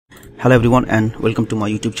Hello everyone and welcome to my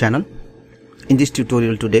YouTube channel. In this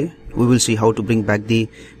tutorial today we will see how to bring back the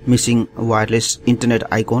missing wireless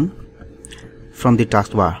internet icon from the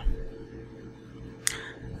taskbar.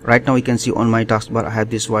 Right now you can see on my taskbar I have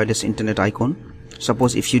this wireless internet icon.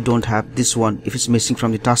 Suppose if you don't have this one, if it's missing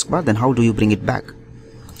from the taskbar, then how do you bring it back?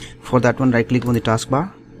 For that one, right click on the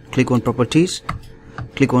taskbar, click on properties,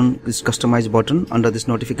 click on this customize button under this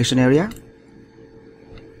notification area,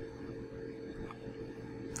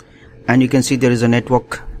 and you can see there is a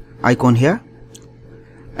network icon here,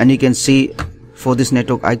 and you can see for this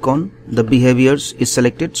network icon the behaviors is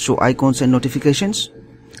selected, show icons and notifications.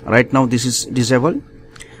 Right now this is disabled.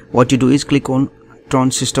 What you do is click on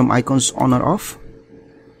turn system icons on or off.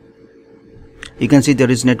 You can see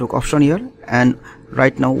there is network option here, and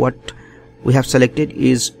right now what we have selected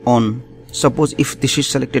is on. Suppose if this is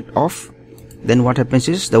selected off, then what happens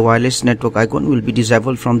is the wireless network icon will be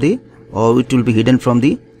disabled from the, or it will be hidden from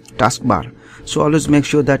the taskbar. So always make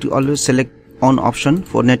sure that you always select on option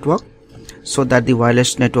for network so that the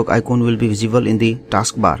wireless network icon will be visible in the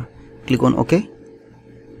taskbar. Click on OK.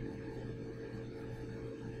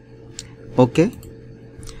 OK,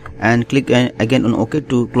 and click again on OK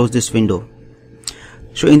to close this window.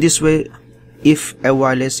 So in this way, if a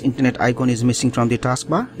wireless internet icon is missing from the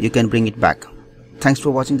taskbar, you can bring it back. Thanks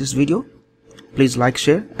for watching this video. Please like,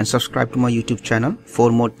 share and subscribe to my YouTube channel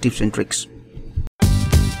for more tips and tricks.